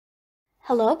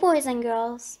Hello, boys and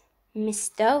girls.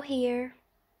 ms.doe here.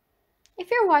 If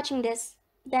you're watching this,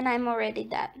 then I'm already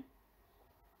dead.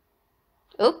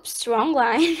 Oops, wrong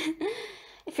line.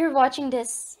 If you're watching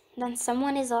this, then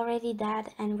someone is already dead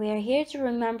and we're here to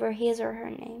remember his or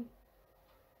her name.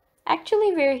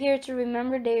 Actually, we're here to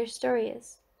remember their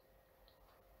stories.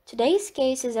 Today's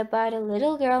case is about a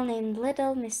little girl named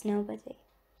Little Miss Nobody,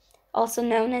 also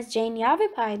known as Jane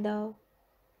Yavapai, though.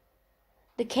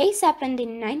 The case happened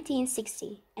in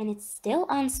 1960 and it's still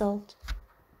unsolved.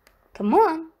 Come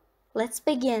on, let's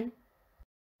begin.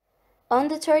 On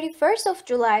the 31st of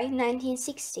July,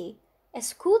 1960, a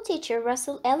schoolteacher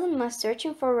Russell Allen was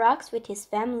searching for rocks with his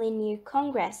family near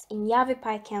Congress in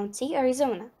Yavapai County,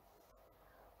 Arizona.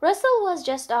 Russell was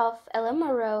just off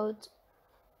Elma Road,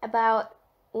 about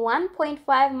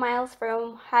 1.5 miles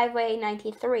from Highway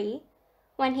 93,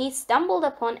 when he stumbled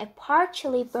upon a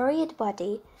partially buried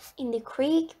body in the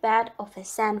creek bed of a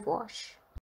sand wash.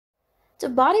 The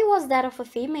body was that of a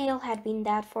female who had been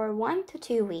dead for 1 to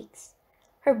 2 weeks.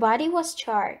 Her body was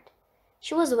charred.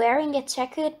 She was wearing a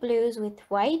checkered blouse with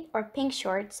white or pink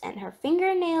shorts, and her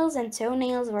fingernails and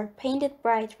toenails were painted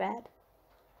bright red.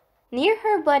 Near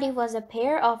her body was a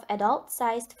pair of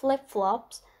adult-sized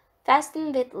flip-flops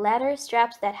fastened with leather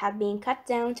straps that had been cut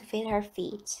down to fit her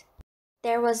feet.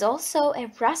 There was also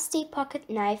a rusty pocket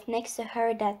knife next to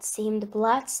her that seemed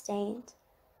blood-stained.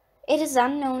 It is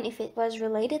unknown if it was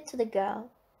related to the girl.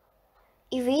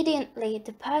 Evidently,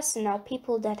 the person or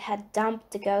people that had dumped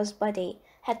the girl's body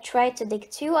had tried to dig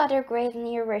 2 other graves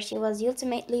near where she was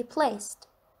ultimately placed.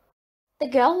 The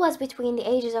girl was between the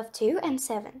ages of 2 and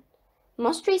 7.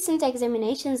 Most recent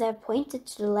examinations have pointed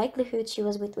to the likelihood she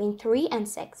was between 3 and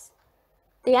 6.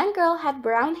 The young girl had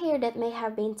brown hair that may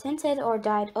have been tinted or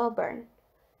dyed auburn.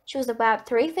 She was about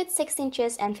 3 feet 6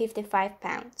 inches and 55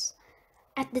 pounds.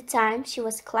 At the time, she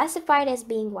was classified as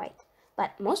being white,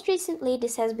 but most recently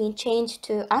this has been changed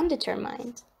to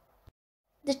undetermined.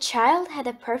 The child had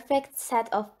a perfect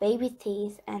set of baby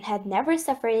teeth and had never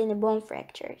suffered any bone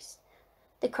fractures.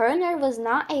 The coroner was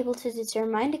not able to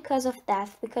determine the cause of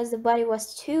death because the body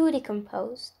was too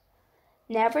decomposed.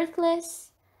 Nevertheless,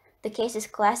 the case is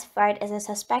classified as a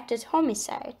suspected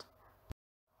homicide.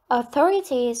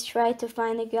 Authorities tried to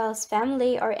find the girl's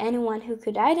family or anyone who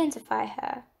could identify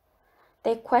her.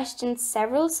 They questioned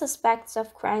several suspects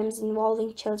of crimes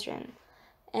involving children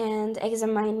and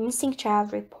examined missing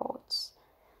child reports.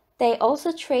 They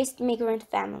also traced migrant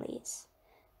families.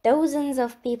 Dozens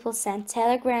of people sent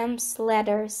telegrams,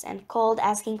 letters, and called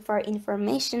asking for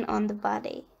information on the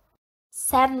body.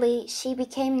 Sadly, she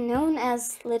became known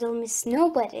as Little Miss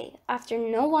Nobody after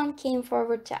no one came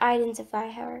forward to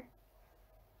identify her.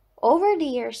 Over the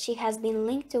years, she has been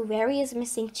linked to various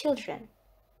missing children.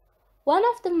 One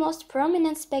of the most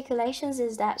prominent speculations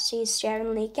is that she is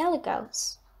Sharon Lee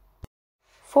Gallegos.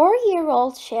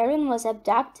 4-year-old Sharon was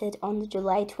abducted on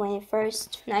July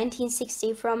 21st,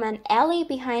 1960 from an alley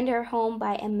behind her home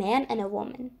by a man and a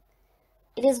woman.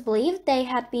 It is believed they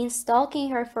had been stalking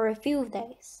her for a few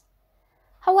days.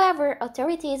 However,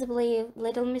 authorities believe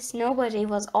Little Miss Nobody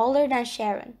was older than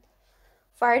Sharon.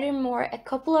 Furthermore, a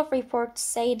couple of reports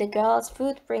say the girl's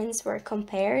footprints were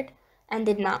compared and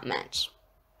did not match.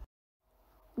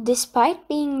 Despite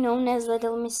being known as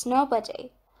Little Miss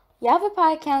Nobody,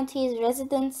 Yavapai County's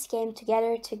residents came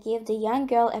together to give the young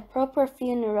girl a proper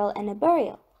funeral and a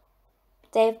burial.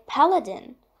 Dave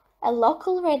Paladin, a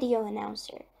local radio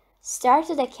announcer,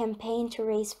 started a campaign to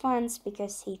raise funds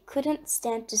because he couldn't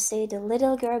stand to see the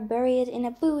little girl buried in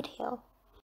a boot hill.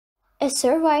 A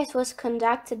service was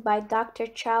conducted by Dr.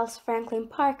 Charles Franklin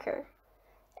Parker.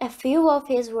 A few of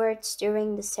his words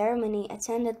during the ceremony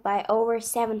attended by over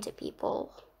 70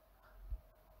 people.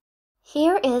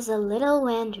 Here is a little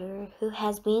wanderer who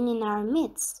has been in our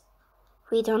midst.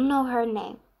 We don't know her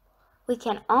name. We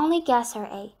can only guess her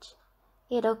age.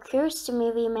 It occurs to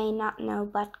me we may not know,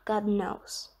 but God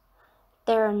knows.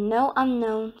 There are no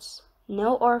unknowns,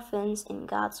 no orphans in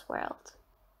God's world.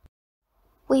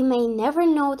 We may never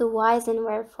know the whys and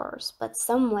wherefores, but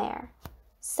somewhere,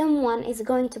 someone is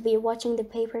going to be watching the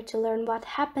paper to learn what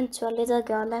happened to a little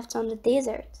girl left on the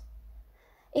desert.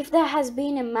 If there has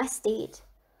been a mass deed,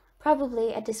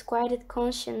 probably a disquieted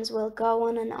conscience will go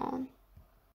on and on.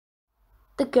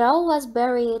 The girl was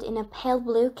buried in a pale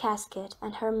blue casket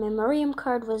and her memoriam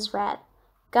card was read,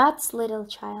 God's little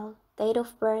child, date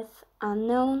of birth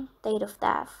unknown, date of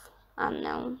death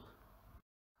unknown.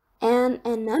 An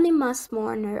anonymous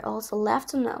mourner also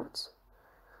left a note.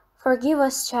 Forgive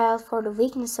us, child, for the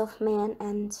weakness of man,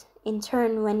 and in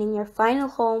turn, when in your final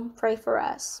home, pray for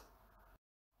us.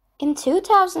 In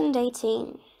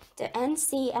 2018, The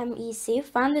NCMEC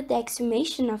funded the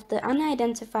exhumation of the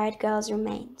unidentified girl's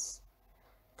remains.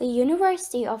 The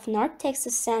University of North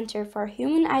Texas Center for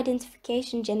Human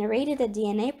Identification generated a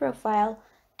DNA profile,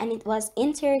 and it was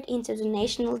entered into the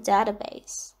national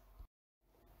database.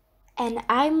 An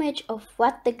image of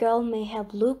what the girl may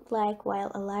have looked like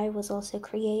while alive was also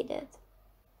created.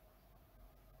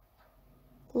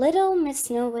 Little Miss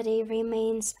Nobody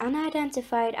remains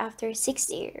unidentified after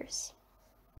 6 years.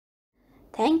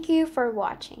 Thank you for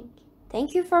watching.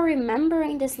 Thank you for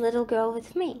remembering this little girl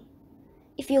with me.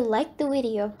 If you liked the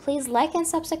video, please like and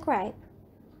subscribe.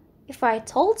 If I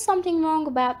told something wrong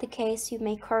about the case, you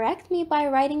may correct me by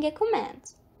writing a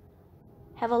comment.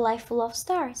 Have a life full of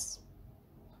stars.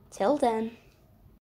 Till then.